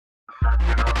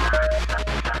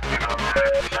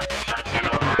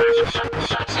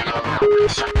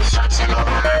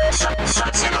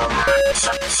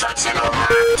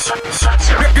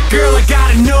Girl, I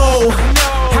gotta know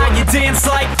how you dance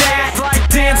like that,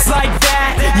 dance like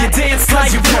that. You dance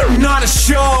like you're putting on a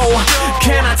show.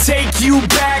 Can I take you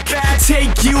back,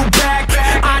 take you back?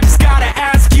 I just gotta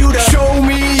ask you to show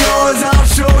me yours, I'll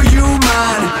show you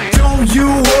mine. Don't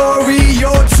you worry,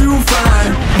 you're too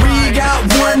fine. We got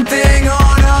one thing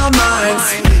on our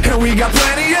minds, and we got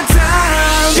plenty of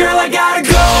time. Girl, I gotta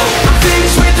go, I'm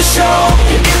finished with the show.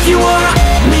 If you want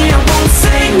me, I won't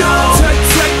say no.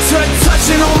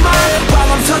 Touching on mine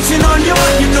while I'm touching on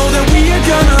yours. You know that we are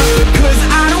gonna, cause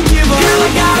I don't give a. Girl,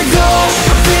 I gotta go,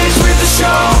 I'm finished with the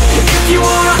show. If you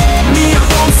want me, I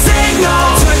won't say no.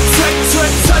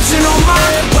 Touching on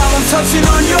mine while I'm touching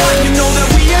on yours. You know that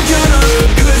we are gonna,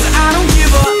 cause I don't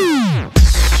give a.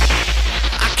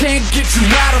 I can't get you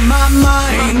out of my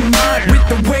mind with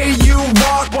the way you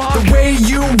walk, the way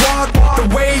you walk, the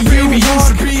way you walk. You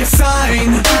should be a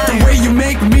sign. The way you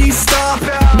make me stop,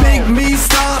 make me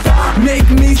stop, make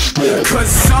me. Cause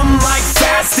some like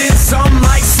fast and some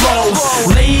like slow.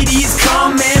 Ladies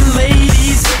come and